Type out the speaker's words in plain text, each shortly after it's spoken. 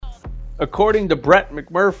According to Brett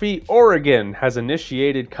McMurphy, Oregon has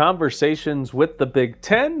initiated conversations with the Big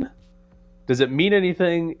Ten. Does it mean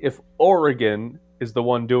anything if Oregon is the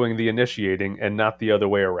one doing the initiating and not the other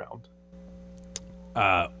way around?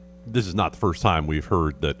 This is not the first time we've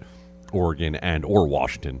heard that Oregon or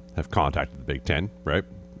Washington have contacted the Big Ten, right?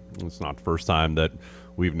 It's not the first time that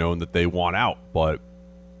we've known that they want out, but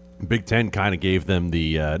Big Ten kind of gave them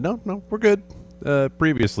the no, we're good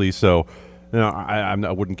previously. So, I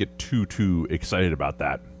wouldn't get too excited about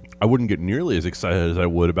that. I wouldn't get nearly as excited as I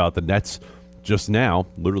would about the Nets just now,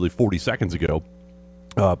 literally 40 seconds ago,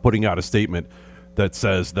 putting out a statement that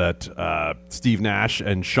says that Steve Nash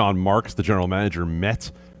and Sean Marks, the general manager,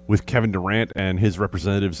 met with Kevin Durant and his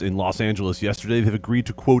representatives in Los Angeles yesterday. They've agreed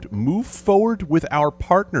to, quote, move forward with our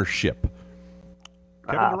partnership.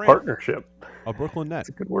 Kevin Durant, partnership. A Brooklyn Net. That's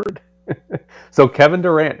a good word. So Kevin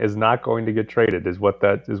Durant is not going to get traded, is what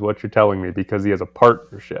you're telling me, because he has a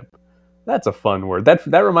partnership. That's a fun word.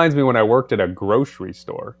 That reminds me when I worked at a grocery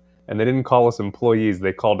store, and they didn't call us employees,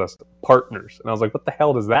 they called us partners. And I was like, what the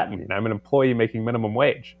hell does that mean? I'm an employee making minimum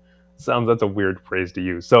wage. That's a weird phrase to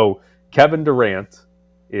use. So Kevin Durant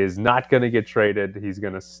is not going to get traded. He's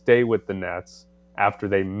going to stay with the Nets after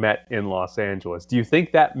they met in Los Angeles. Do you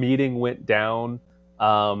think that meeting went down?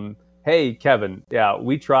 Hey, Kevin, yeah,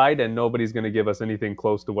 we tried and nobody's going to give us anything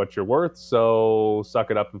close to what you're worth, so suck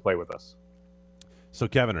it up and play with us. So,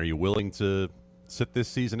 Kevin, are you willing to sit this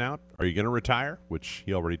season out? Are you going to retire? Which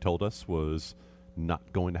he already told us was not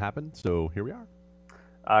going to happen, so here we are.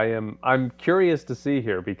 I'm curious to see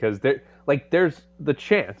here because there's the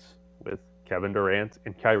chance with Kevin Durant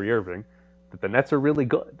and Kyrie Irving that the Nets are really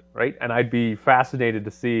good, right? And I'd be fascinated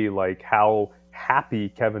to see how happy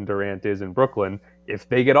Kevin Durant is in Brooklyn if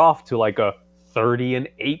they get off to a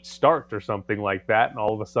 30-8 start or something like that, and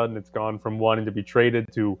all of a sudden it's gone from wanting to be traded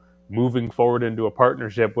to moving forward into a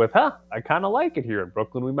partnership with, I kind of like it here in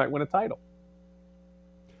Brooklyn. We might win a title.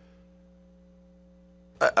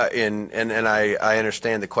 And I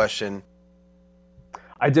understand the question.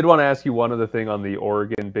 I did want to ask you one other thing on the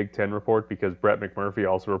Oregon Big Ten report, because Brett McMurphy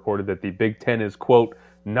also reported that the Big Ten is, quote,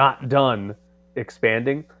 not done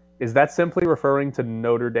expanding. Is that simply referring to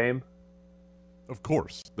Notre Dame? Of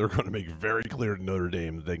course. They're going to make very clear to Notre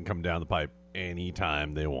Dame that they can come down the pipe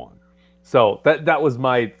anytime they want. So that was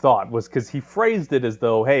my thought, was because he phrased it as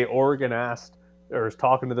though, hey, Oregon asked or is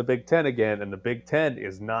talking to the Big Ten again, and the Big Ten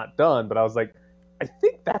is not done. But I was like, I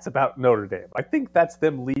think that's about Notre Dame. I think that's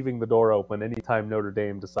them leaving the door open anytime Notre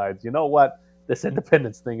Dame decides, you know what, this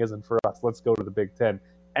independence thing isn't for us. Let's go to the Big Ten,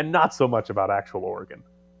 and not so much about actual Oregon.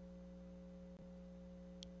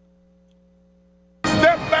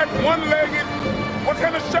 Step back one-legged. What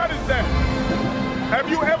kind of shot is that? Have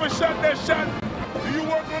you ever shot that shot? Do you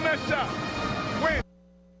work on that shot? When?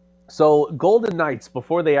 So Golden Knights,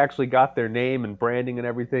 before they actually got their name and branding and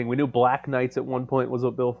everything, we knew Black Knights at one point was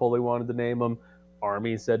what Bill Foley wanted to name them.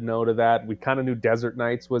 Army said no to that. We kind of knew Desert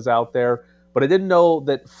Knights was out there, but I didn't know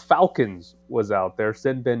that Falcons was out there.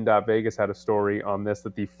 Sinbin.Vegas had a story on this,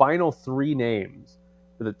 that the final three names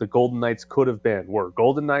that the Golden Knights could have been were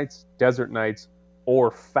Golden Knights, Desert Knights,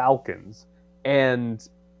 or Falcons. And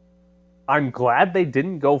I'm glad they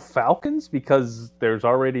didn't go Falcons, because there's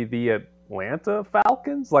already the Atlanta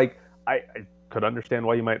Falcons. I could understand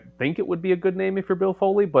why you might think it would be a good name if you're Bill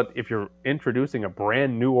Foley, but if you're introducing a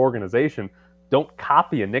brand new organization, don't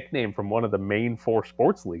copy a nickname from one of the main four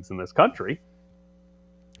sports leagues in this country.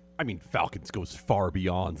 I mean, Falcons goes far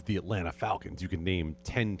beyond the Atlanta Falcons. You can name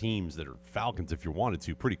 10 teams that are Falcons if you wanted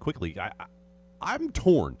to pretty quickly. I'm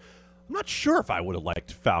torn. I'm not sure if I would have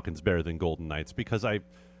liked Falcons better than Golden Knights, because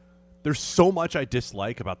there's so much I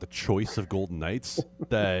dislike about the choice of Golden Knights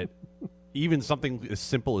that even something as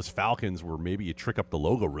simple as Falcons, where maybe you trick up the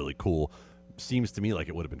logo really cool, seems to me like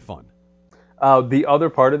it would have been fun. The other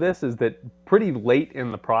part of this is that pretty late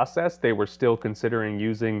in the process, they were still considering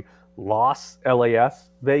using Las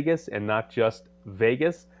Vegas and not just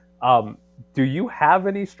Vegas. Do you have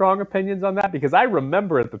any strong opinions on that? Because I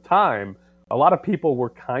remember at the time, a lot of people were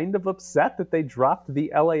kind of upset that they dropped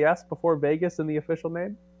the LAS before Vegas in the official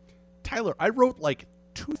name. Tyler, I wrote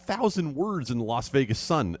 2,000 words in the Las Vegas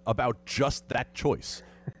Sun about just that choice,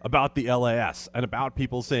 about the LAS, and about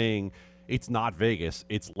people saying it's not Vegas,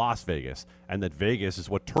 it's Las Vegas, and that Vegas is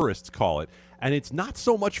what tourists call it. And it's not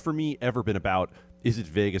so much for me ever been about, is it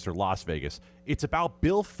Vegas or Las Vegas? It's about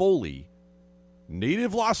Bill Foley,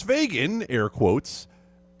 native Las Vegan, air quotes,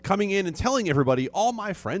 coming in and telling everybody, all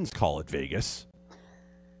my friends call it Vegas.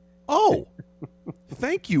 Oh,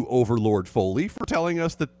 thank you, Overlord Foley, for telling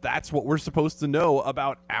us that that's what we're supposed to know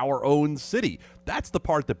about our own city. That's the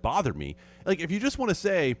part that bothered me. If you just want to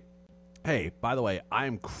say, hey, by the way,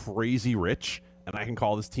 I'm crazy rich and I can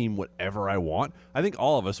call this team whatever I want, I think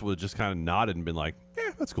all of us would have just kind of nodded and been like,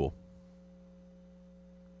 yeah, that's cool.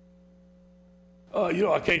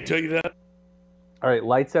 I can't tell you that. All right,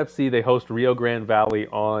 Lights FC, they host Rio Grande Valley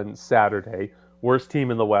on Saturday. Worst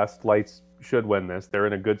team in the West. Lights should win this. They're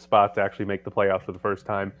in a good spot to actually make the playoffs for the first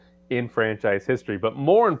time in franchise history. But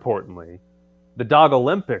more importantly, the Dog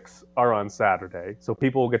Olympics are on Saturday. So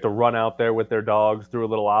people will get to run out there with their dogs through a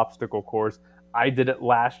little obstacle course. I did it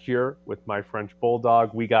last year with my French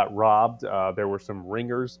Bulldog. We got robbed. There were some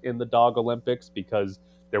ringers in the Dog Olympics because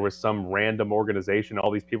there was some random organization. All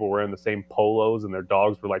these people were wearing the same polos and their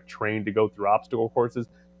dogs were like trained to go through obstacle courses.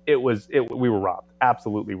 We were robbed,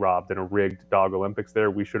 absolutely robbed in a rigged Dog Olympics there.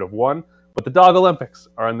 We should have won. But the Dog Olympics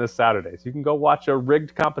are on this Saturday. So you can go watch a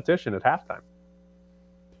rigged competition at halftime.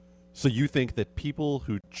 So you think that people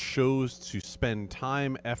who chose to spend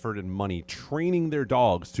time, effort, and money training their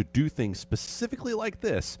dogs to do things specifically like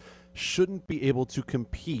this shouldn't be able to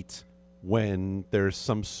compete when there's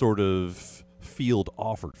some sort of field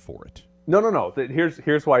offered for it? No.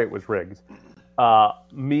 Here's why it was rigged.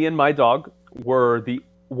 Me and my dog were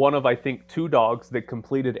one of, I think, 2 dogs that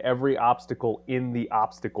completed every obstacle in the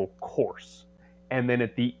obstacle course. And then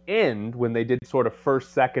at the end, when they did sort of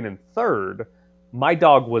first, second, and third, my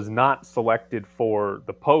dog was not selected for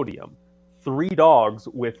the podium. 3 dogs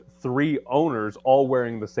with 3 owners all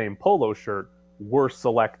wearing the same polo shirt were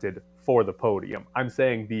selected for the podium. I'm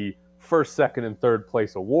saying the first, second, and third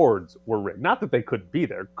place awards were rigged. Not that they couldn't be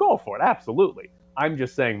there. Go for it, absolutely. I'm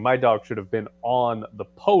just saying my dog should have been on the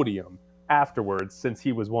podium afterwards since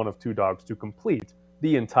he was one of 2 dogs to complete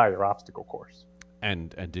the entire obstacle course.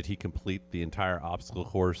 And did he complete the entire obstacle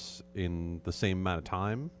course in the same amount of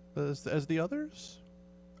time as the others?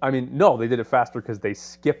 I mean, no, they did it faster because they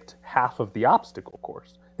skipped half of the obstacle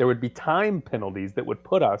course. There would be time penalties that would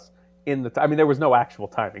put us in the... I mean, there was no actual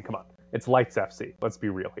timing. Come on. It's Lights FC. Let's be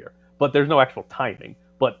real here. But there's no actual timing.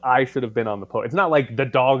 But I should have been on the podium. It's not like the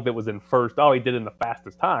dog that was in first, he did it in the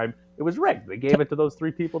fastest time. It was rigged. They gave it to those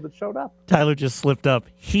 3 people that showed up. Tyler just slipped up.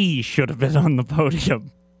 He should have been on the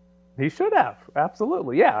podium. He should have.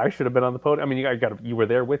 Absolutely. Yeah, I should have been on the podium. I mean, you were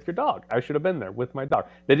there with your dog. I should have been there with my dog.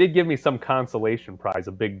 They did give me some consolation prize,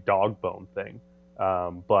 a big dog bone thing.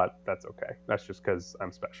 But that's okay. That's just because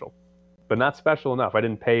I'm special. But not special enough. I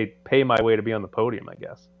didn't pay my way to be on the podium, I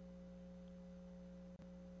guess.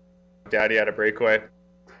 Daddy had a breakaway.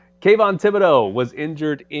 Kayvon Thibodeau was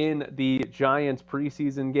injured in the Giants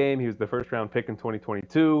preseason game. He was the first-round pick in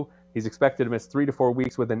 2022. He's expected to miss 3 to 4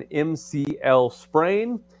 weeks with an MCL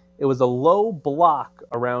sprain. It was a low block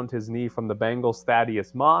around his knee from the Bengals'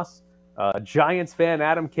 Thaddeus Moss. Giants fan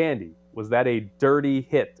Adam Candy, was that a dirty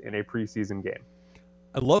hit in a preseason game?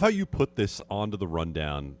 I love how you put this onto the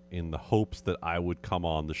rundown in the hopes that I would come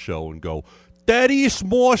on the show and go, Thaddeus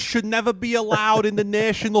Moss should never be allowed in the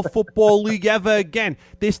National Football League ever again.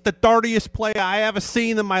 This the dirtiest player I ever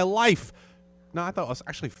seen in my life. No, I thought I was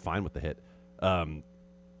actually fine with the hit.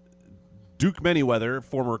 Duke Manyweather,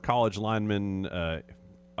 former college lineman, I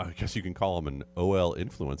guess you can call him an OL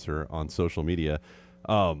influencer on social media,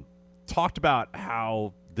 talked about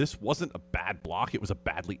how this wasn't a bad block. It was a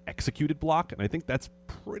badly executed block, and I think that's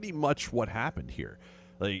pretty much what happened here.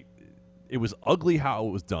 Like, it was ugly how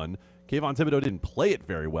it was done. Kayvon Thibodeau didn't play it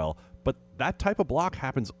very well, but that type of block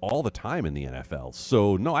happens all the time in the NFL.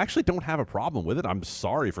 So, no, I actually don't have a problem with it. I'm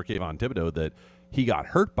sorry for Kayvon Thibodeau that he got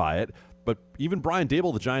hurt by it, but even Brian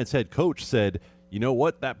Daboll, the Giants head coach, said, you know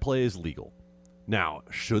what, that play is legal. Now,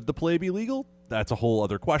 should the play be legal? That's a whole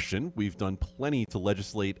other question. We've done plenty to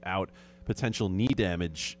legislate out potential knee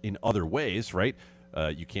damage in other ways, right?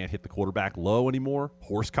 You can't hit the quarterback low anymore.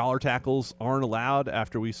 Horse collar tackles aren't allowed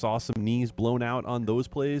after we saw some knees blown out on those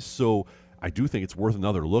plays. So I do think it's worth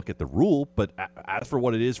another look at the rule. But as for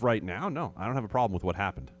what it is right now, no, I don't have a problem with what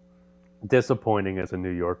happened. Disappointing as a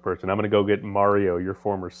New York person. I'm going to go get Mario, your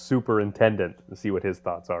former superintendent, and see what his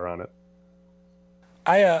thoughts are on it.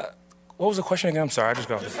 What was the question again? I'm sorry, I just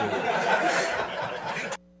got confused.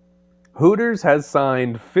 Hooters has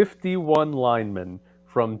signed 51 linemen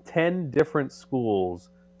from 10 different schools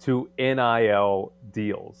to NIL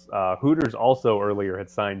deals. Hooters also earlier had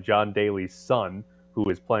signed John Daly's son, who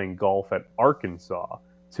is playing golf at Arkansas,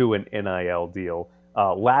 to an NIL deal.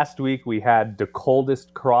 Last week we had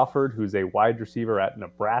DeColdest Crawford, who's a wide receiver at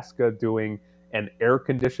Nebraska, doing an air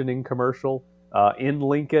conditioning commercial in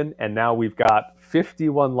Lincoln, and now we've got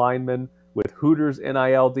 51 linemen with Hooters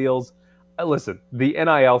NIL deals. Listen, the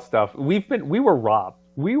NIL stuff, we were robbed.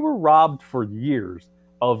 We were robbed for years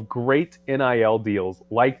of great NIL deals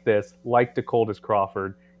like this, like DeColdest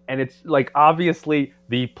Crawford. And it's like, obviously,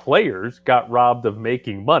 the players got robbed of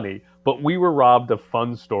making money, But we were robbed of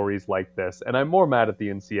fun stories like this, and I'm more mad at the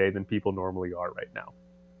NCAA than people normally are right now.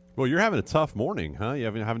 Well, you're having a tough morning, huh?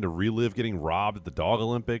 You're having to relive getting robbed at the Dog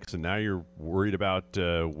Olympics, and now you're worried about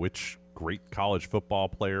which great college football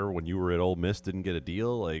player when you were at Ole Miss didn't get a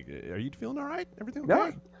deal. Like, are you feeling all right? Everything okay?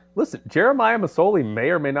 Yeah. Listen, Jeremiah Masoli may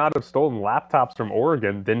or may not have stolen laptops from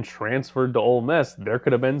Oregon, then transferred to Ole Miss. There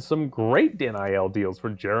could have been some great NIL deals for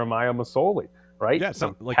Jeremiah Masoli, right? Yeah,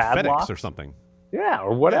 some like padlocks. FedEx or something. Yeah,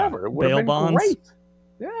 or whatever. Yeah. It would have been bonds. great.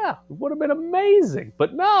 Yeah, it would have been amazing.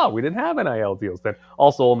 But no, we didn't have NIL deals then.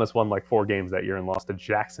 Also, Ole Miss won like 4 games that year and lost to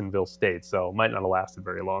Jacksonville State, so it might not have lasted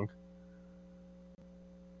very long.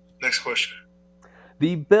 Next question.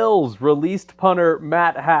 The Bills released punter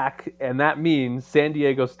Matt Hack, and that means San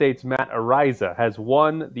Diego State's Matt Araiza has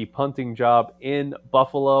won the punting job in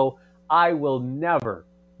Buffalo. I will never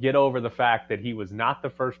get over the fact that he was not the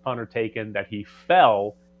first punter taken, that he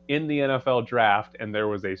fell in the NFL draft, and there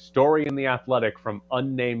was a story in The Athletic from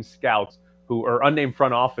unnamed scouts or unnamed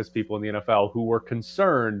front office people in the NFL who were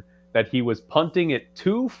concerned that he was punting it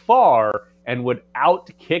too far and would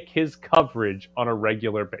outkick his coverage on a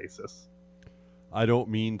regular basis. I don't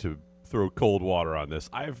mean to throw cold water on this.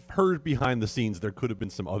 I've heard behind the scenes there could have been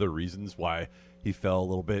some other reasons why he fell a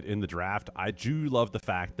little bit in the draft. I do love the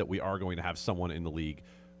fact that we are going to have someone in the league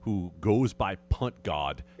who goes by punt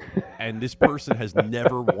god, and this person has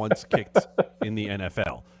never once kicked in the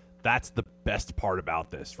NFL. That's the best part about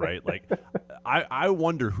this, right? Like, I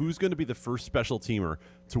wonder who's going to be the first special teamer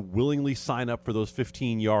to willingly sign up for those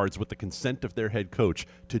 15 yards with the consent of their head coach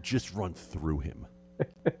to just run through him.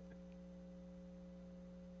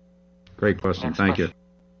 Great question. Thank you.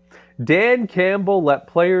 Dan Campbell let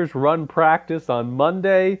players run practice on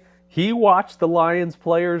Monday. He watched the Lions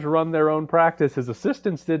players run their own practice. His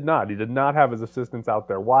assistants did not. He did not have his assistants out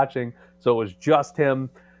there watching, so it was just him.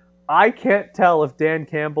 I can't tell if Dan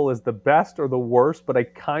Campbell is the best or the worst, but I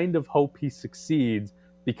kind of hope he succeeds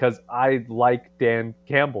because I like Dan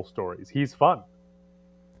Campbell stories. He's fun.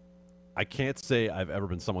 I can't say I've ever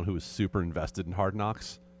been someone who was super invested in Hard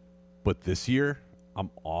Knocks, but this year, I'm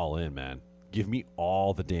all in, man. Give me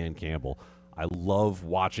all the Dan Campbell. I love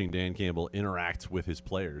watching Dan Campbell interact with his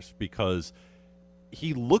players because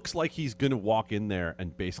he looks like he's going to walk in there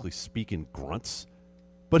and basically speak in grunts,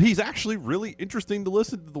 but he's actually really interesting to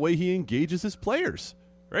listen to the way he engages his players,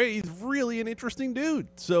 right? He's really an interesting dude.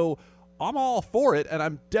 So I'm all for it, and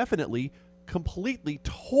I'm definitely, completely,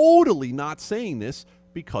 totally not saying this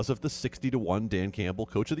because of the 60-1 Dan Campbell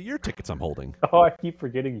Coach of the Year tickets I'm holding. Oh, I keep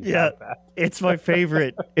forgetting you got that. It's my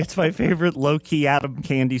favorite. It's my favorite low-key Adam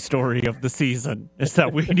Candy story of the season. Is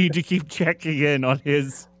that we need to keep checking in on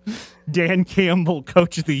his Dan Campbell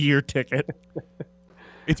Coach of the Year ticket.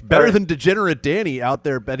 It's better than Degenerate Danny out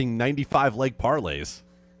there betting 95 leg parlays.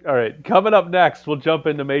 All right, coming up next, we'll jump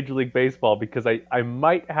into Major League Baseball because I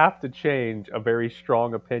might have to change a very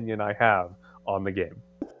strong opinion I have on the game.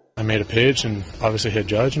 I made a pitch and obviously hit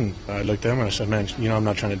Judge, and I looked at him and I said, man, I'm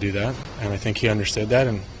not trying to do that. And I think he understood that,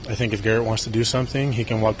 and I think if Garrett wants to do something, he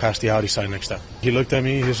can walk past the outie side next time. He looked at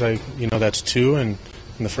me, he's like, that's 2, and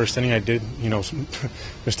in the first inning I did,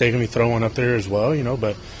 mistakenly throw one up there as well,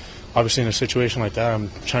 but obviously in a situation like that,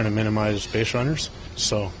 I'm trying to minimize base runners.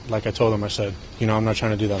 So, like I told him, I said, I'm not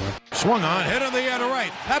trying to do that, man. Swung on, hit in the air to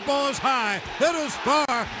right. That ball is high. It is far.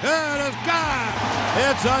 It is gone.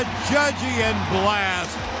 It's a Judgian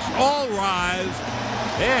blast. All rise.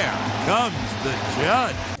 Here comes the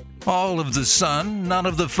Judge. All of the sun, none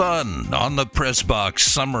of the fun on the Press Box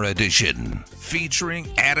Summer Edition,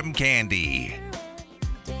 featuring Adam Candy.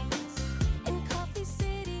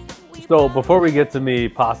 So before we get to me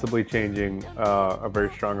possibly changing a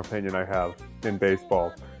very strong opinion I have in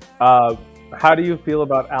baseball, how do you feel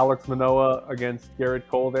about Alex Manoah against Garrett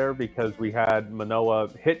Cole there? Because we had Manoah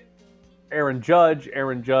hit Aaron Judge.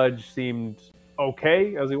 Aaron Judge seemed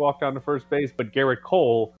okay as he walked down to first base, but Garrett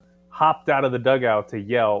Cole hopped out of the dugout to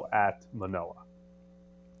yell at Manoah.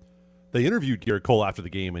 They interviewed Garrett Cole after the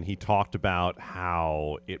game, and he talked about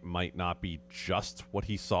how it might not be just what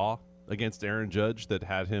he saw against Aaron Judge that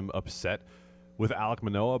had him upset with Alek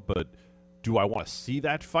Manoah, but do I want to see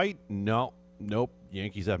that fight? No. Nope.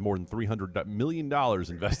 Yankees have more than $300 million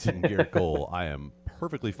invested in Garrett Cole. I am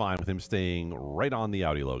perfectly fine with him staying right on the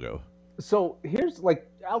Audi logo. So here's,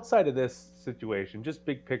 outside of this situation, just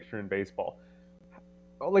big picture in baseball,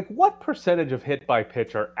 what percentage of hit by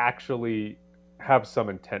pitch are actually have some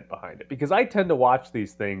intent behind it? Because I tend to watch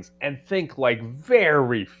these things and think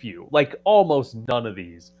very few, almost none of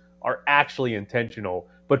these are actually intentional,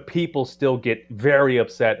 but people still get very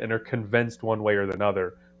upset and are convinced one way or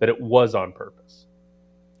another that it was on purpose.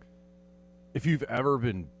 If you've ever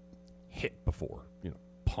been hit before,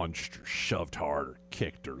 punched or shoved hard or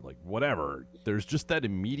kicked or like whatever. There's just that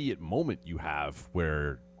immediate moment you have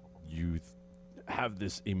where you have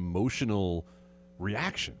this emotional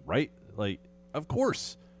reaction, right? Like, of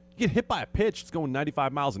course, you get hit by a pitch, it's going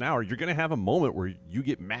 95 miles an hour. You're going to have a moment where you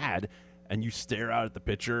get mad and you stare out at the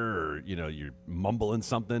pitcher, or, you know, you're mumbling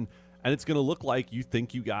something, and it's going to look like you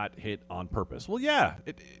think you got hit on purpose. Well, yeah,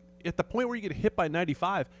 at the point where you get hit by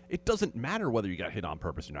 95, it doesn't matter whether you got hit on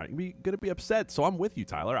purpose or not. You're going to be upset. So I'm with you,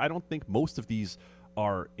 Tyler. I don't think most of these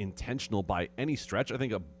are intentional by any stretch. I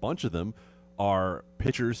think a bunch of them are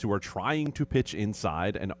pitchers who are trying to pitch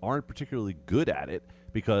inside and aren't particularly good at it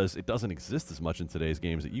because it doesn't exist as much in today's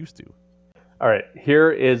game as it used to. All right,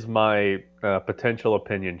 here is my potential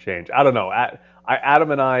opinion change. I don't know.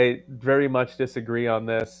 Adam and I very much disagree on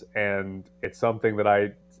this, and it's something that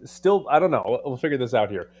I don't know. We'll figure this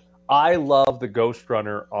out here. I love the ghost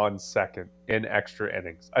runner on second in extra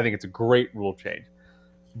innings. I think it's a great rule change.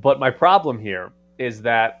 But my problem here is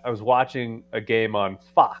that I was watching a game on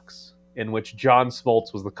Fox in which John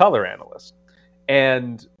Smoltz was the color analyst.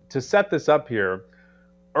 And to set this up here,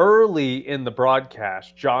 early in the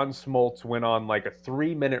broadcast, John Smoltz went on like a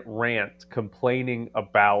 3-minute rant complaining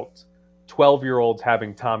about 12-year-olds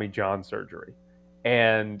having Tommy John surgery.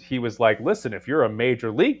 And he was like, listen, if you're a major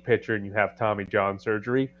league pitcher and you have Tommy John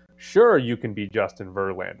surgery, sure, you can be Justin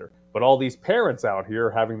Verlander. But all these parents out here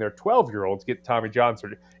are having their 12-year-olds get Tommy John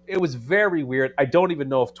surgery. It was very weird. I don't even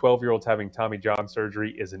know if 12-year-olds having Tommy John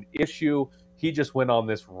surgery is an issue. He just went on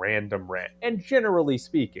this random rant. And generally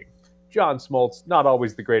speaking, John Smoltz, not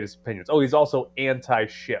always the greatest opinions. Oh, he's also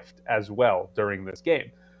anti-shift as well during this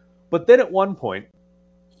game. But then at one point,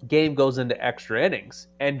 game goes into extra innings,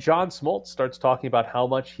 and John Smoltz starts talking about how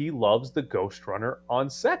much he loves the ghost runner on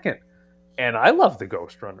second. And I love the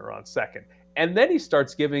ghost runner on second. And then he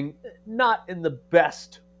starts giving, not in the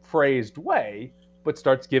best phrased way, but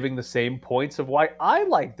starts giving the same points of why I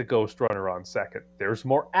like the ghost runner on second. There's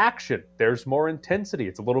more action. There's more intensity.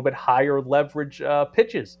 It's a little bit higher leverage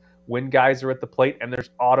pitches when guys are at the plate, and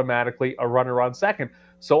there's automatically a runner on second.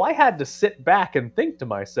 So I had to sit back and think to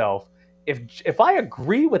myself, if I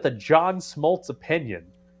agree with a John Smoltz opinion,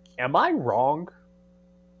 am I wrong?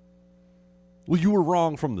 Well, you were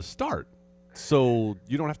wrong from the start. So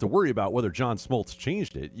you don't have to worry about whether John Smoltz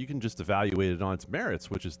changed it. You can just evaluate it on its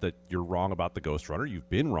merits, which is that you're wrong about the ghost runner. You've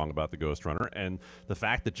been wrong about the ghost runner. And the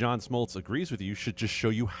fact that John Smoltz agrees with you should just show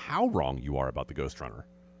you how wrong you are about the ghost runner.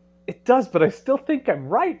 It does, but I still think I'm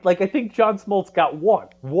right. Like, I think John Smoltz got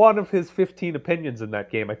one of his 15 opinions in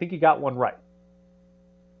that game. I think he got one right.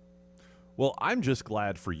 Well, I'm just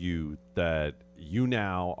glad for you that you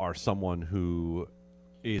now are someone who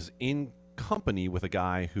is in company with a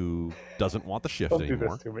guy who doesn't want the shift Don't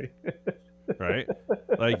anymore. Do this to me. Right?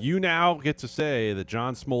 Like, you now get to say that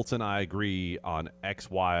John Smoltz and I agree on X,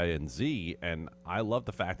 Y, and Z, and I love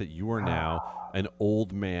the fact that you are now an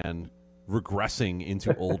old man regressing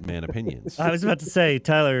into old man opinions. I was about to say,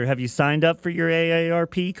 Tyler, have you signed up for your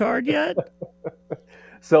AARP card yet?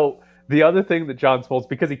 So the other thing that John Smoltz,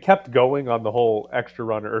 because he kept going on the whole extra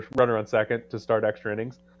runner or runner on second to start extra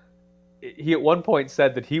innings, he at one point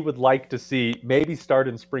said that he would like to see, maybe start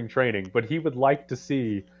in spring training, but he would like to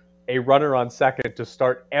see a runner on second to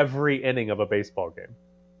start every inning of a baseball game.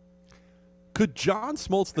 Could John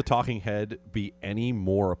Smoltz, the talking head, be any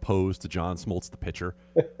more opposed to John Smoltz, the pitcher?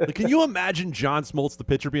 Like, can you imagine John Smoltz, the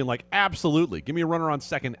pitcher, being like, absolutely, give me a runner on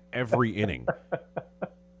second every inning?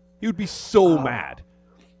 He would be so mad.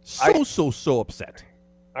 So upset.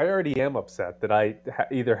 I already am upset that I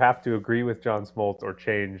either have to agree with John Smoltz or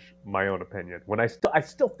change my own opinion. When I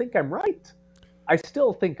still think I'm right. I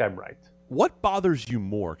still think I'm right. What bothers you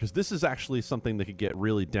more? Because this is actually something that could get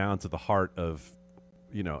really down to the heart of,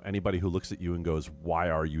 you know, anybody who looks at you and goes, why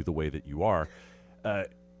are you the way that you are?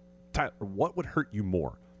 Tyler, what would hurt you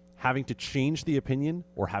more? Having to change the opinion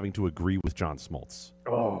or having to agree with John Smoltz?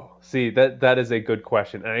 Oh, see, that is a good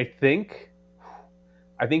question. And I think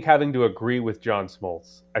having to agree with John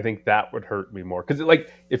Smoltz, I think that would hurt me more. Because,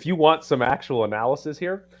 like, if you want some actual analysis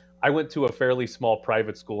here, I went to a fairly small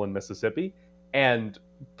private school in Mississippi, and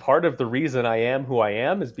part of the reason I am who I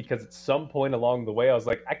am is because at some point along the way, I was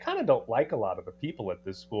like, I kind of don't like a lot of the people at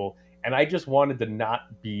this school, and I just wanted to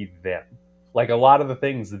not be them. Like, a lot of the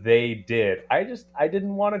things they did, I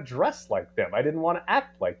didn't want to dress like them. I didn't want to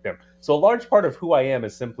act like them. So a large part of who I am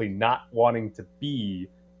is simply not wanting to be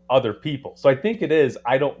other people. So I think it is,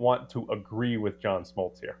 I don't want to agree with John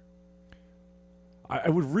Smoltz here. I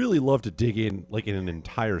would really love to dig in, like, in an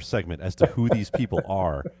entire segment as to who these people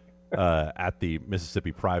are at the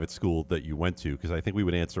Mississippi private school that you went to, because I think we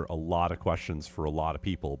would answer a lot of questions for a lot of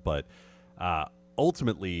people. But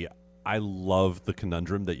ultimately, I love the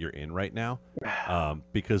conundrum that you're in right now,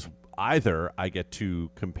 because either I get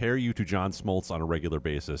to compare you to John Smoltz on a regular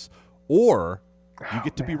basis, or you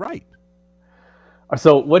get to be right.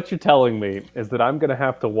 So what you're telling me is that I'm going to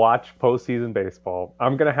have to watch postseason baseball.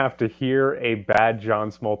 I'm going to have to hear a bad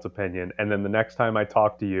John Smoltz opinion, and then the next time I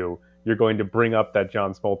talk to you, you're going to bring up that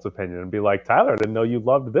John Smoltz opinion and be like, Tyler, I didn't know you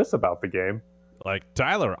loved this about the game. Like,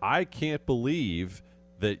 Tyler, I can't believe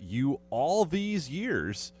that you all these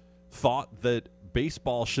years thought that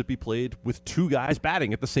baseball should be played with two guys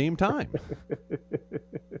batting at the same time.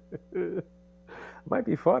 Might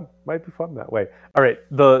be fun that way. All right,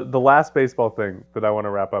 the last baseball thing that I want to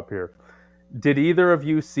wrap up here. Did either of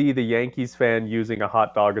you see the Yankees fan using a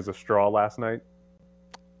hot dog as a straw last night?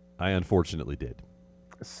 I unfortunately did.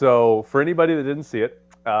 So for anybody that didn't see it,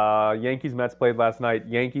 Yankees Mets played last night.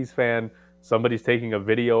 Yankees fan, somebody's taking a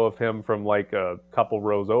video of him from like a couple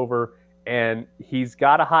rows over, and he's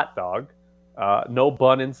got a hot dog, no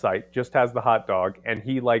bun in sight, just has the hot dog, and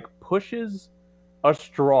he like pushes a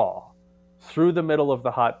straw through the middle of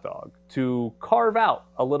the hot dog to carve out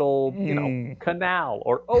a little, canal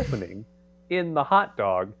or opening in the hot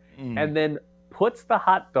dog, and then puts the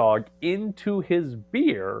hot dog into his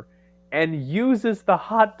beer and uses the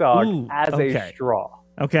hot dog as a straw.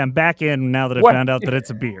 Okay, I'm back in now that I found out that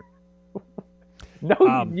it's a beer.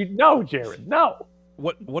 No, Jared, no.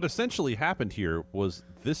 What essentially happened here was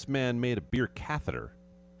this man made a beer catheter.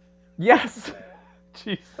 Yes.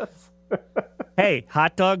 Jesus. Hey,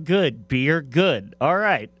 hot dog good, beer good. All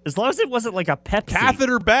right. As long as it wasn't like a Pepsi.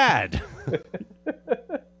 Catheter bad.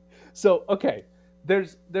 So, okay.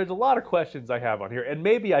 There's a lot of questions I have on here, and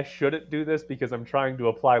maybe I shouldn't do this because I'm trying to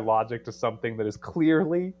apply logic to something that is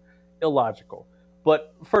clearly illogical.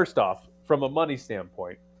 But first off, from a money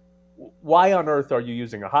standpoint, why on earth are you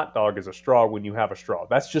using a hot dog as a straw when you have a straw?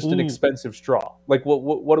 That's just an expensive straw. Like,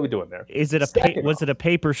 what are we doing there? Was it a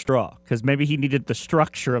paper straw? Because maybe he needed the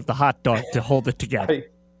structure of the hot dog to hold it together.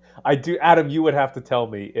 I do, Adam. You would have to tell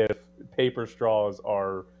me if paper straws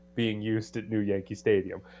are being used at new Yankee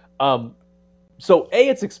Stadium. So A,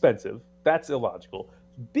 it's expensive. That's illogical.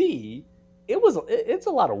 B, it's a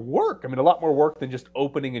lot of work. I mean, a lot more work than just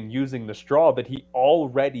opening and using the straw that he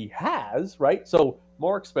already has, right? So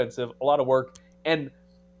more expensive, a lot of work. And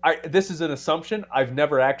this is an assumption. I've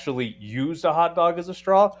never actually used a hot dog as a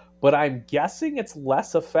straw, but I'm guessing it's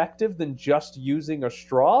less effective than just using a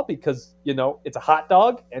straw because, it's a hot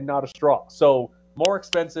dog and not a straw. So more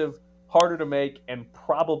expensive, harder to make, and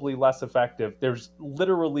probably less effective. There's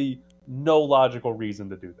literally no logical reason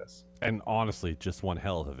to do this. And honestly, just one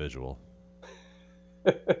hell of a visual.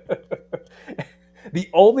 The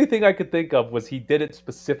only thing I could think of was he did it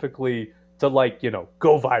specifically to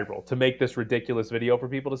go viral, to make this ridiculous video for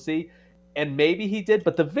people to see. And maybe he did,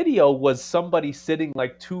 but the video was somebody sitting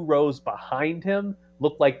like 2 rows behind him,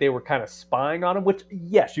 looked like they were kind of spying on him, which,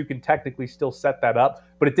 yes, you can technically still set that up,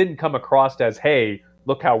 but it didn't come across as, hey,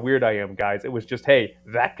 look how weird I am, guys. It was just, hey,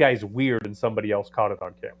 that guy's weird, and somebody else caught it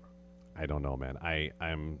on camera. I don't know, man.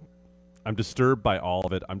 I'm disturbed by all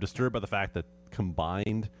of it. I'm disturbed by the fact that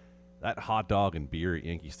combined, that hot dog and beer at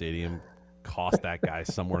Yankee Stadium cost that guy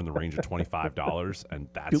somewhere in the range of $25, and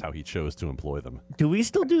that's how he chose to employ them. Do we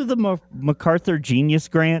still do the MacArthur Genius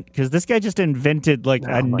Grant? Because this guy just invented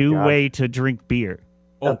a new way to drink beer.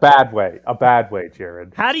 A bad way,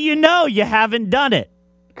 Jared. How do you know you haven't done it?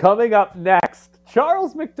 Coming up next,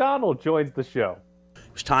 Charles McDonald joins the show.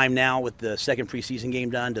 It's time now with the second preseason game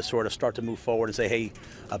done to sort of start to move forward and say, hey,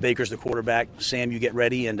 Baker's the quarterback. Sam, you get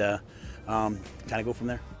ready, and kind of go from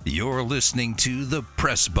there. You're listening to the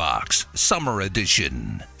Press Box Summer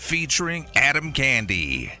Edition featuring Adam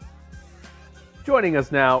Candy. Joining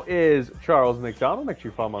us now is Charles McDonald. Make sure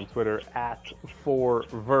you follow him on Twitter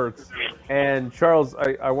 @4verts. And Charles,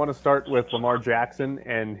 I want to start with Lamar Jackson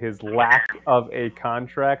and his lack of a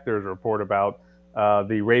contract. There's a report about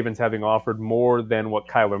the Ravens having offered more than what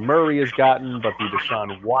Kyler Murray has gotten, but the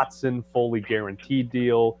Deshaun Watson fully guaranteed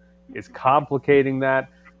deal is complicating that.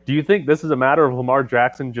 Do you think this is a matter of Lamar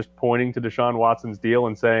Jackson just pointing to Deshaun Watson's deal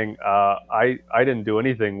and saying, I didn't do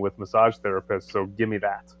anything with massage therapists, so give me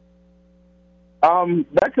that?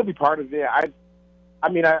 That could be part of it. I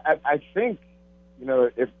think,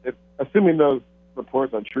 if assuming those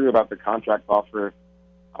reports are true about the contract offer,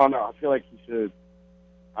 I don't know. I feel like he should.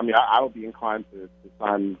 I would be inclined to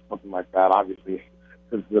sign something like that, obviously,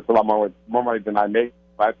 because it's a lot more money than I make.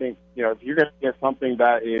 But I think, if you're going to get something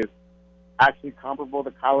that is actually comparable to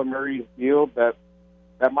Kyler Murray's deal, that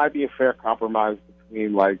might be a fair compromise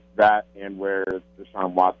between like that and where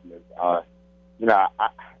Deshaun Watson is.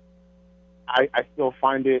 I still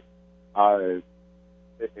find it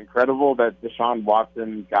incredible that Deshaun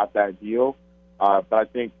Watson got that deal. But I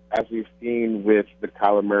think, as we've seen with the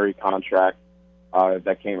Kyler Murray contract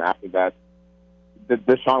that came after that, the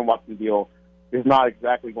Deshaun Watson deal is not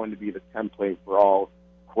exactly going to be the template for all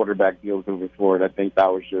quarterback deals moving forward. I think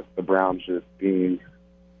that was just the Browns just being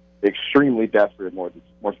extremely desperate more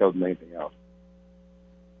so than anything else.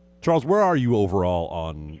 Charles, where are you overall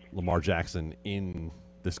on Lamar Jackson in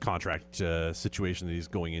this contract situation that he's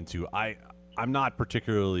going into? I'm not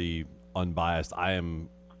particularly unbiased. I am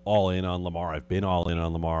all in on Lamar. I've been all in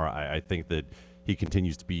on Lamar. I think that he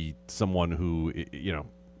continues to be someone who,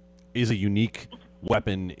 is a unique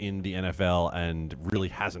weapon in the NFL and really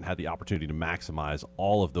hasn't had the opportunity to maximize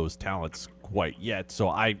all of those talents quite yet. So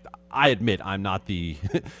I admit I'm not the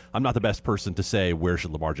I'm not the best person to say where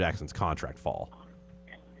should Lamar Jackson's contract fall.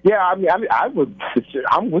 Yeah,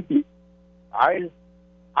 I'm with you. I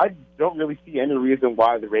don't really see any reason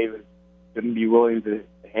why the Ravens shouldn't be willing to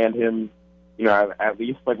hand him, at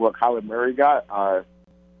least like what Kyler Murray got.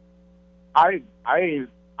 I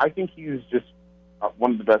think he's just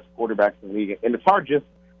one of the best quarterbacks in the league, and it's hard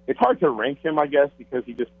to rank him, I guess, because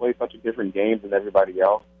he just plays such a different game than everybody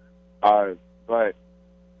else. But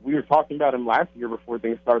we were talking about him last year before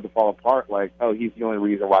things started to fall apart. Like, oh, he's the only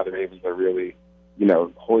reason why the Ravens are really,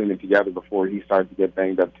 holding it together before he started to get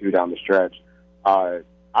banged up too down the stretch. I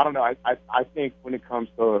don't know. I think when it comes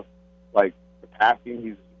to like the passing,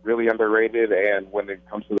 he's really underrated, and when it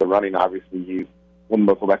comes to the running, obviously he's one of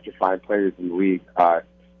the most electrifying players in the league.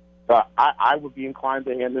 So I would be inclined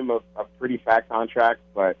to hand him a pretty fat contract,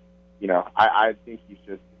 but, I think he's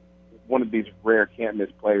just one of these rare can't-miss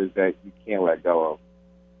players that you can't let go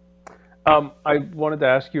of. I wanted to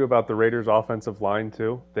ask you about the Raiders' offensive line,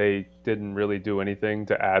 too. They didn't really do anything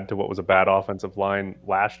to add to what was a bad offensive line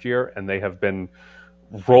last year, and they have been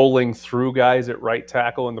rolling through guys at right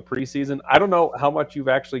tackle in the preseason. I don't know how much you've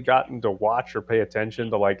actually gotten to watch or pay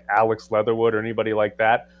attention to, like, Alex Leatherwood or anybody like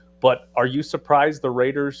that. But are you surprised the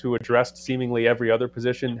Raiders, who addressed seemingly every other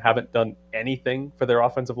position, haven't done anything for their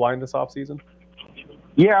offensive line this offseason?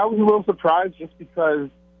 Yeah, I was a little surprised just because,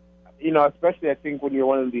 especially I think when you're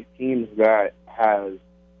one of these teams that has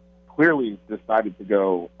clearly decided to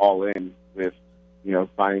go all in with,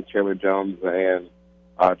 signing Chandler Jones and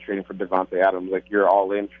trading for Devontae Adams, like you're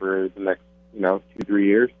all in for the next, 2-3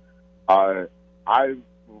 years. I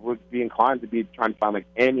would be inclined to be trying to find like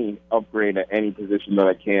any upgrade at any position that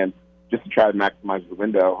I can just to try to maximize the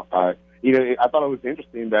window. I thought it was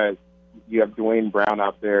interesting that you have Dwayne Brown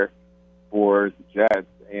out there for the Jets,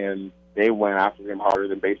 and they went after him harder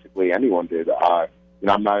than basically anyone did.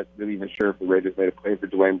 I'm not really even sure if the Raiders made a play for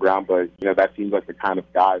Dwayne Brown, but, that seems like the kind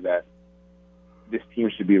of guy that this team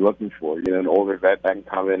should be looking for, an older vet that can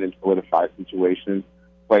come in and solidify situations,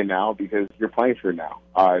 play now because you're playing for now.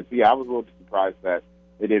 So, yeah, I was a little bit surprised that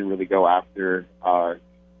they didn't really go after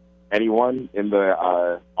anyone in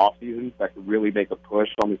the offseason that could really make a push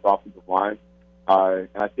on this offensive line. And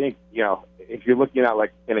I think, if you're looking at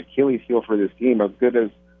like an Achilles heel for this team, as good as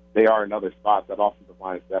they are in other spots, that offensive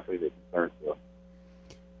line is definitely the concern for them.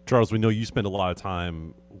 Charles, we know you spend a lot of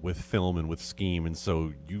time with film and with scheme, and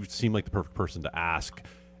so you seem like the perfect person to ask.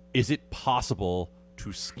 Is it possible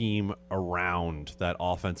to scheme around that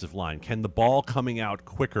offensive line? Can the ball coming out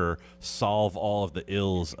quicker solve all of the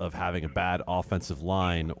ills of having a bad offensive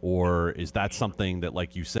line, or is that something that,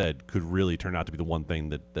 like you said, could really turn out to be the one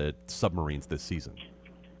thing that submarines this season?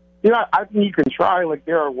 I think you can try. Like,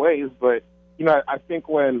 there are ways, but, I think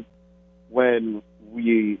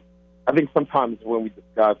sometimes when we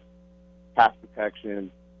discuss pass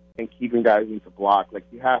protection and keeping guys into block, like,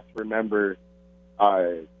 you have to remember,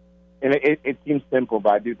 and it seems simple,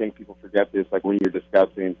 but I do think people forget this, like when you're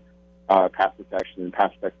discussing pass protection and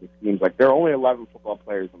pass protection schemes, like there are only 11 football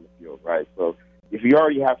players on the field, right? So if you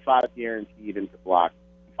already have 5 guaranteed into block,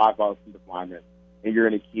 5 offensive linemen, and you're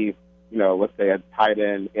going to keep, let's say a tight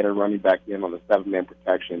end and a running back in on the 7-man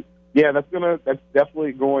protection, yeah, that's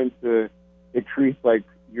definitely going to increase like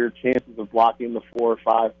your chances of blocking the 4 or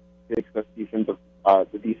 5 picks that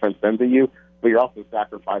the defense sends at you, but you're also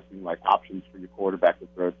sacrificing like options for your quarterback to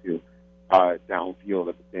throw to downfield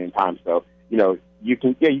at the same time. So, you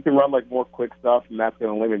can run like more quick stuff, and that's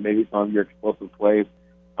going to limit maybe some of your explosive plays,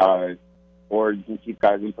 or you can keep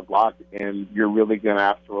guys into block, and you're really going to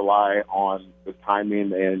have to rely on the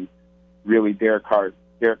timing and really Derek Carr's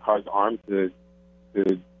arm to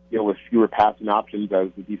deal with fewer passing options as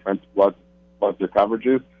the defense floods their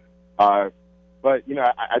coverages. But,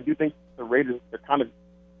 I do think the Raiders are kind of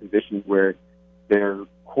positioned where their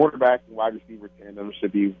quarterback and wide receiver tandem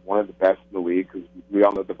should be one of the best in the league, because we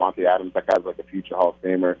all know Devontae Adams, that guy's like a future Hall of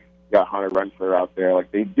Famer. You got Hunter Renfrow out there.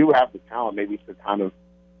 Like, they do have the talent maybe to kind of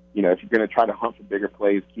you know, if you're going to try to hunt for bigger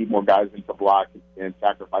plays, keep more guys into block and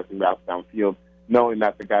sacrificing routes downfield, knowing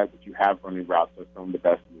that the guys that you have running routes are some of the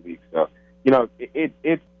best in the league. So, you know,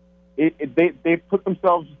 they put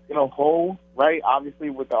themselves in a hole, right? Obviously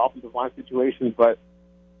with the offensive line situation, but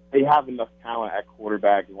they have enough talent at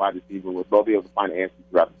quarterback and wide receiver where they'll be able to find answers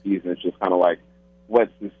throughout the season. It's just kind of like,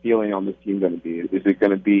 what's the ceiling on this team going to be? Is it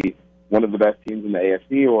going to be one of the best teams in the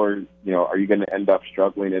AFC, or, you know, are you going to end up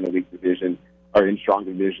struggling in a weak division or in strong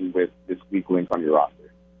division with this weak link on your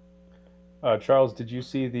roster? Charles, did you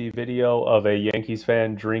see the video of a Yankees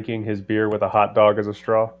fan drinking his beer with a hot dog as a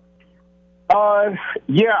straw?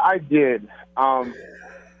 Yeah, I did. I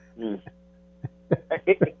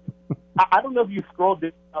don't know if you scrolled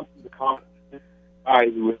down to the comments.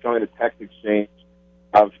 He was showing a text exchange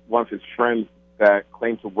of one of his friends that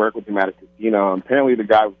claimed to work with him at a casino. And apparently the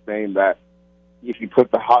guy was saying that if you put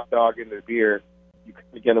the hot dog in the beer, you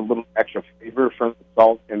can get a little extra flavor from the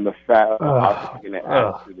salt and the fat of the hot dog and it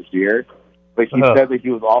adds to the beer. But he said that he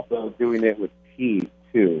was also doing it with tea,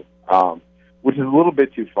 too, which is a little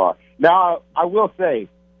bit too far. Now, I will say,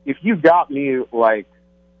 if you got me, like,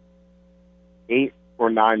 8 or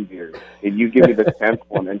 9 beers, and you give me the 10th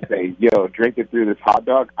one and say, yo, drink it through this hot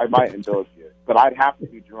dog, I might indulge you. But I'd have to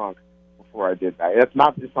be drunk before I did that. It's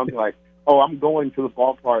not just something like, oh, I'm going to the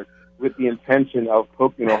ballpark with the intention of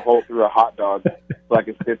poking a hole through a hot dog so I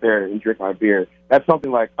can sit there and drink my beer. That's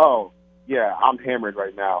something like, oh, yeah, I'm hammered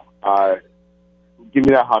right now. Give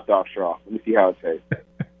me that hot dog straw. Let me see how it tastes.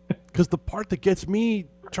 Because the part that gets me,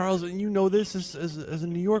 Charles, and you know this as a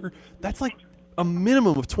New Yorker, that's like a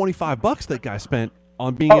minimum of $25 that guy spent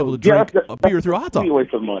on being able to drink a beer through a hot dog. Complete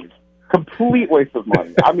waste of money. Complete waste of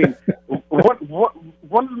money. I mean,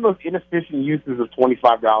 one of the most inefficient uses of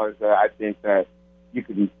 $25 that I think that you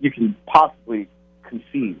can possibly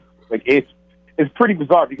conceive. Like it's pretty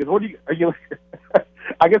bizarre because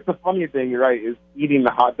I guess the funny thing, right, is eating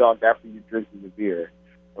the hot dog after you drink the beer,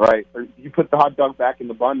 right? Or you put the hot dog back in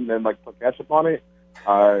the bun and then like put ketchup on it.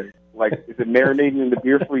 Like, is it marinating in the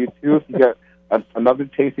beer for you too? If you get another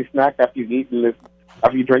tasty snack after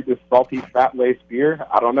you drink this salty, fat-laced beer,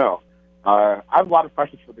 I don't know. I have a lot of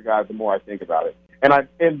questions for the guy the more I think about it.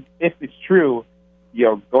 And if it's true, you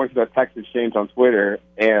know, going to that text exchange on Twitter,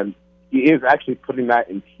 and he is actually putting that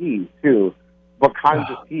in tea too. What kinds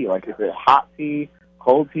of tea? Like, is it hot tea,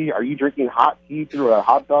 cold tea? Are you drinking hot tea through a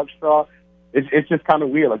hot dog straw? It's just kind of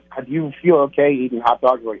weird. Like, do you feel okay eating hot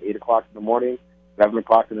dogs at like 8 o'clock in the morning, 7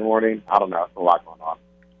 o'clock in the morning? I don't know. It's a lot going on.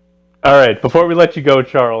 All right. Before we let you go,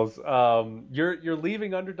 Charles, you're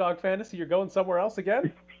leaving Underdog Fantasy. You're going somewhere else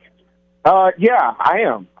again? Yeah, I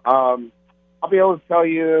am. I'll be able to tell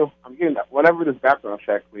you. I'm getting whenever this background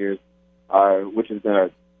check clears, which has been a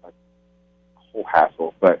whole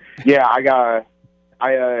hassle. But yeah, I got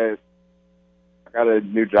a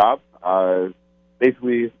new job.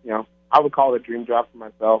 Basically, you know, I would call it a dream job for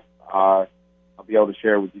myself. I'll be able to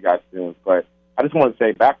share it with you guys soon. But I just want to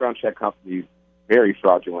say, background check companies very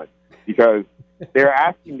fraudulent because they're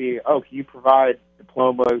asking me, "Oh, can you provide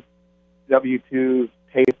diplomas, W-2s,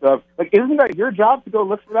 pay stubs?" Like, isn't that your job to go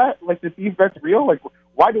look for that? Like, to see if that's real? Like,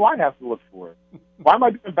 why do I have to look for it? Why am I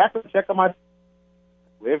doing background check on my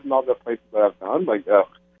live and all the places that I've done? Like,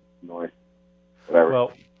 annoying. Whatever.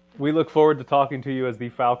 Well, we look forward to talking to you as the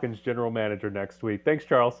Falcons general manager next week. Thanks,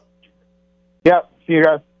 Charles. Yep. See you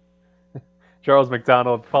guys. Charles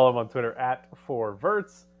McDonald. Follow him on Twitter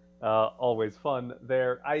 @4verts. Always fun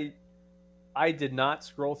there. I did not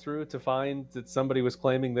scroll through to find that somebody was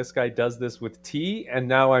claiming this guy does this with tea, and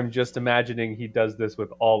now I'm just imagining he does this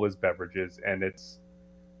with all his beverages, and it's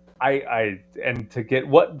to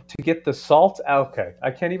get the salt. Okay,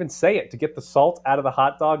 I can't even say it. To get the salt out of the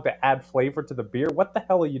hot dog to add flavor to the beer. What the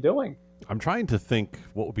hell are you doing? I'm trying to think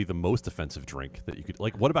what would be the most offensive drink that you could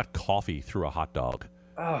like. What about coffee through a hot dog?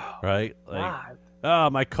 Oh, right? Like,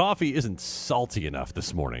 my coffee isn't salty enough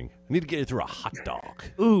this morning. I need to get it through a hot dog.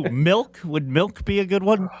 Ooh, milk? Would milk be a good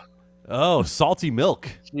one? Oh, salty milk.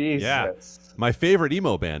 Jesus. Yeah. My favorite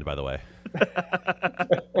emo band, by the way.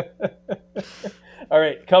 All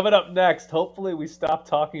right, coming up next, hopefully we stop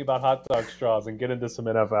talking about hot dog straws and get into some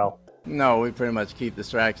NFL. No, we pretty much keep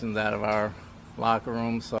distractions out of our locker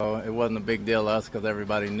room, so it wasn't a big deal to us because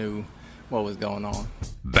everybody knew what was going on.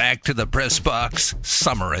 Back to the Press Box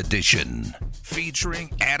Summer Edition, featuring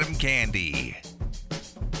Adam Candy.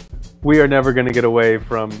 We are never going to get away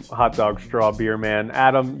from hot dog straw beer man.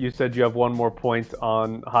 Adam, you said you have one more point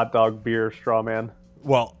on hot dog beer straw man.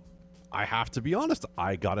 Well, I have to be honest.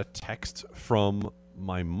 I got a text from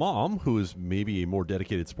my mom, who is maybe a more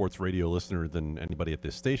dedicated sports radio listener than anybody at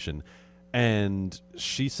this station, and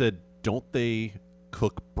she said, "Don't they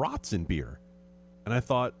cook brats in beer?" And I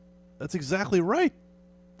thought, That's exactly right.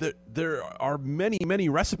 There are many, many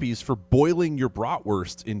recipes for boiling your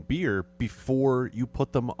bratwurst in beer before you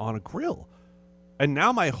put them on a grill. And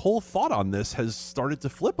now my whole thought on this has started to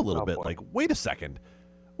flip a little bit. Boy. Like, wait a second.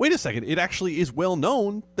 It actually is well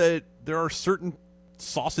known that there are certain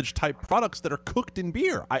sausage-type products that are cooked in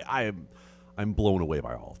beer. I'm blown away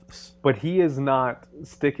by all of this. But he is not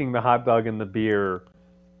sticking the hot dog in the beer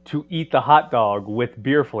to eat the hot dog with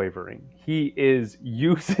beer flavoring. He is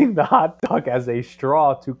using the hot dog as a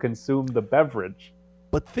straw to consume the beverage.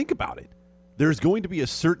 But think about it. There's going to be a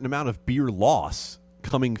certain amount of beer loss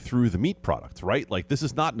coming through the meat product, right? Like, this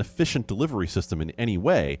is not an efficient delivery system in any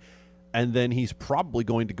way. And then he's probably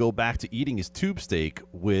going to go back to eating his tube steak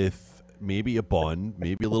with maybe a bun,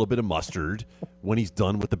 maybe a little bit of mustard when he's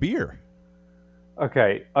done with the beer.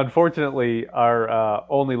 Okay, unfortunately, our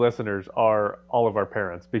only listeners are all of our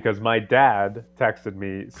parents, because my dad texted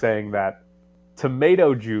me saying that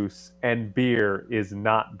tomato juice and beer is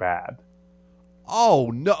not bad.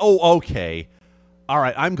 Oh, no. Oh, okay. All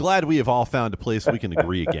right. I'm glad we have all found a place we can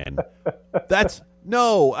agree again. That's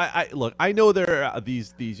no. I look. I know there are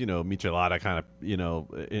these michelada kind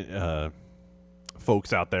of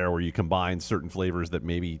folks out there where you combine certain flavors that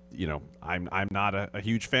maybe I'm not a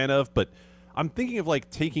huge fan of, but I'm thinking of like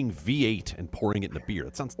taking V8 and pouring it in the beer.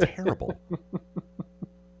 That sounds terrible.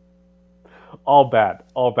 All bad.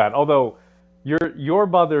 Although your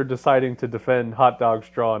mother deciding to defend hot dog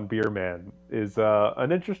straw and beer man is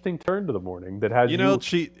an interesting turn to the morning that has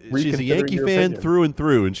she's a Yankee fan through and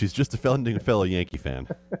through, and she's just defending a fellow Yankee fan.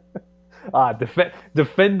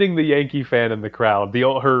 Defending the Yankee fan in the crowd.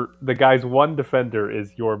 The guy's one defender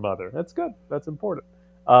is your mother. That's good. That's important.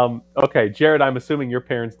 Okay, Jared, I'm assuming your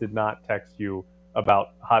parents did not text you about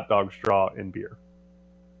hot dog straw in beer.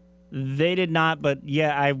 They did not, but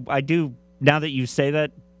yeah, I do. Now that you say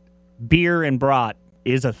that, beer and brat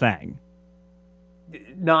is a thing.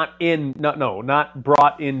 Not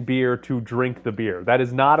brought in beer to drink the beer. That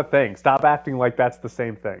is not a thing. Stop acting like that's the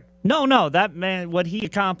same thing. No, that man, what he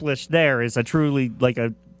accomplished there is it's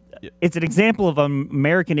an example of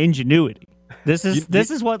American ingenuity. This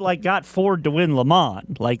is what got Ford to win Le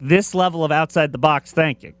Mans. Like this level of outside the box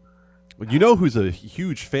thinking. You know who's a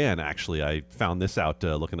huge fan, actually? I found this out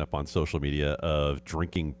looking up on social media of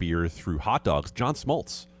drinking beer through hot dogs. John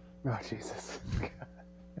Smoltz. Oh, Jesus.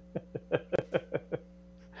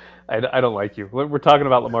 I don't like you. We're talking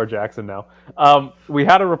about Lamar Jackson now. We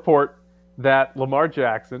had a report that Lamar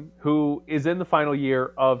Jackson, who is in the final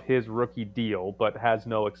year of his rookie deal but has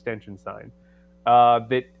no extension signed,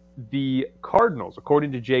 that the Cardinals,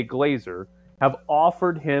 according to Jay Glazer, have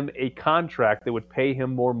offered him a contract that would pay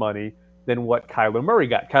him more money than what Kyler Murray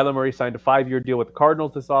got. Kyler Murray signed a 5-year deal with the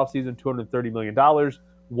Cardinals this offseason, $230 million.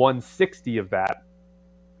 $160 of that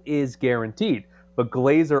is guaranteed. But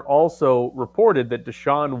Glazer also reported that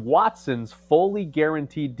Deshaun Watson's fully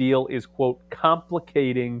guaranteed deal is, quote,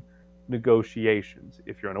 complicating negotiations.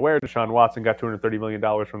 If you're unaware, Deshaun Watson got $230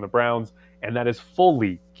 million from the Browns, and that is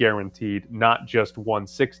fully guaranteed, not just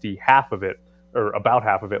 $160, half of it, or about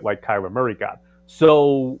half of it, like Kyler Murray got.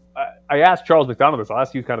 So I asked Charles McDonald this. I'll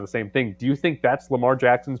ask you kind of the same thing. Do you think that's Lamar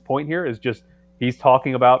Jackson's point here, is just he's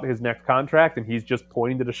talking about his next contract and he's just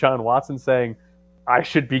pointing to Deshaun Watson saying, I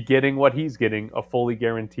should be getting what he's getting, a fully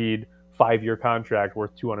guaranteed 5-year contract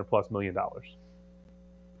worth $200+ million?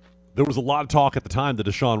 There was a lot of talk at the time the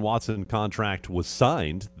Deshaun Watson contract was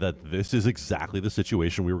signed that this is exactly the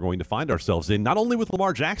situation we were going to find ourselves in, not only with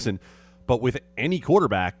Lamar Jackson, but with any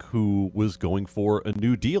quarterback who was going for a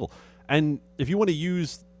new deal. And if you want to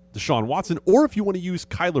use Deshaun Watson, or if you want to use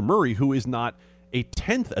Kyler Murray, who is not a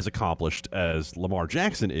tenth as accomplished as Lamar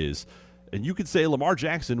Jackson is, and you could say Lamar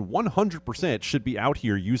Jackson 100% should be out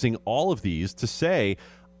here using all of these to say,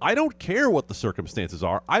 I don't care what the circumstances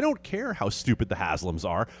are. I don't care how stupid the Haslams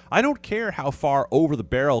are. I don't care how far over the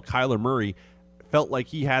barrel Kyler Murray felt like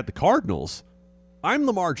he had the Cardinals. I'm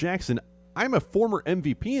Lamar Jackson. I'm a former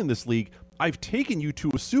MVP in this league. I've taken you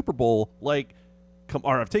to a Super Bowl,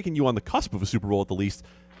 I've taken you on the cusp of a Super Bowl at the least.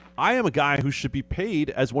 I am a guy who should be paid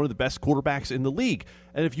as one of the best quarterbacks in the league.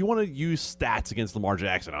 And if you want to use stats against Lamar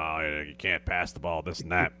Jackson, you can't pass the ball, this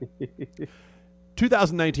and that.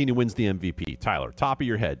 2019, he wins the MVP. Tyler, top of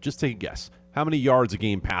your head, just take a guess. How many yards a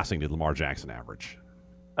game passing did Lamar Jackson average?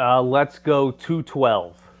 Let's go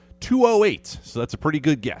 212. 208. So that's a pretty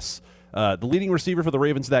good guess. The leading receiver for the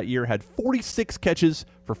Ravens that year had 46 catches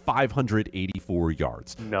for 584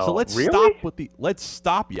 yards. No, so let's really?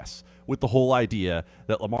 stop with the whole idea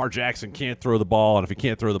that Lamar Jackson can't throw the ball, and if he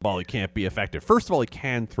can't throw the ball, he can't be effective. First of all, he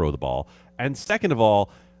can throw the ball, and second of all,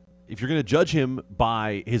 if you're going to judge him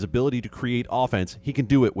by his ability to create offense, he can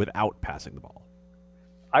do it without passing the ball.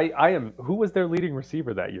 Who was their leading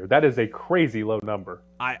receiver that year? That is a crazy low number.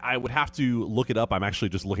 I would have to look it up. I'm actually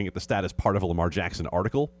just looking at the stat as part of a Lamar Jackson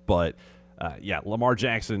article. But, Lamar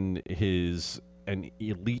Jackson is an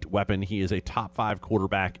elite weapon. He is a top 5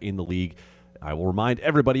 quarterback in the league. I will remind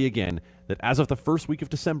everybody again that as of the first week of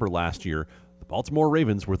December last year, the Baltimore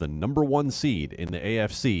Ravens were the number 1 seed in the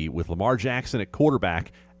AFC with Lamar Jackson at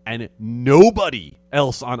quarterback and nobody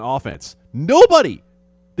else on offense. Nobody!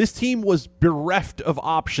 This team was bereft of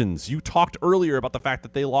options. You talked earlier about the fact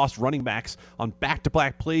that they lost running backs on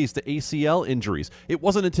back-to-back plays to ACL injuries. It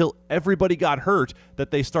wasn't until everybody got hurt that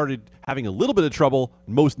they started having a little bit of trouble,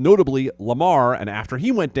 most notably Lamar, and after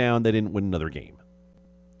he went down, they didn't win another game.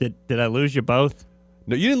 Did I lose you both?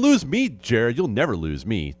 No, you didn't lose me, Jared. You'll never lose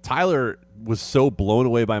me. Tyler was so blown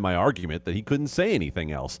away by my argument that he couldn't say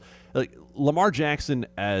anything else. Like, Lamar Jackson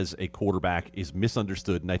as a quarterback is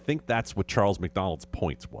misunderstood, and I think that's what Charles McDonald's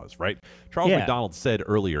point was, right? Charles McDonald said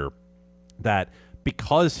earlier that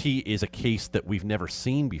because he is a case that we've never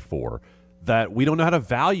seen before, that we don't know how to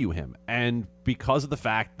value him. And because of the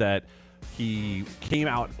fact that he came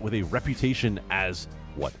out with a reputation as,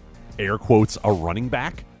 what, air quotes, a running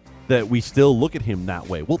back, that we still look at him that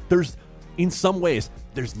way. Well, in some ways,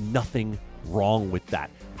 there's nothing wrong with that.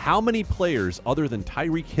 How many players, other than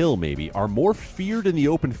Tyreek Hill maybe, are more feared in the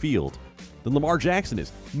open field than Lamar Jackson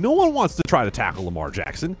is? No one wants to try to tackle Lamar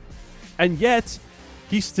Jackson, and yet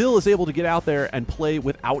he still is able to get out there and play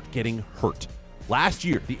without getting hurt. Last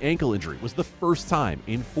year, the ankle injury was the first time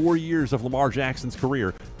in 4 years of Lamar Jackson's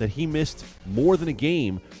career that he missed more than a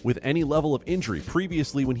game with any level of injury.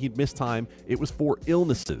 Previously, when he'd missed time, it was for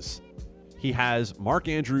illnesses. He has Mark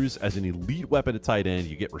Andrews as an elite weapon at tight end.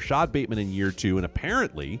 You get Rashad Bateman in year 2, and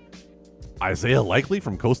apparently Isaiah Likely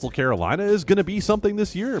from Coastal Carolina is going to be something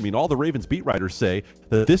this year. I mean, all the Ravens beat writers say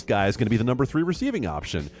that this guy is going to be the number 3 receiving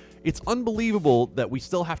option. It's unbelievable that we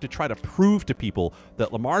still have to try to prove to people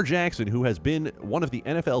that Lamar Jackson, who has been one of the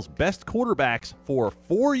NFL's best quarterbacks for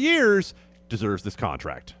 4 years, deserves this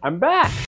contract. I'm back.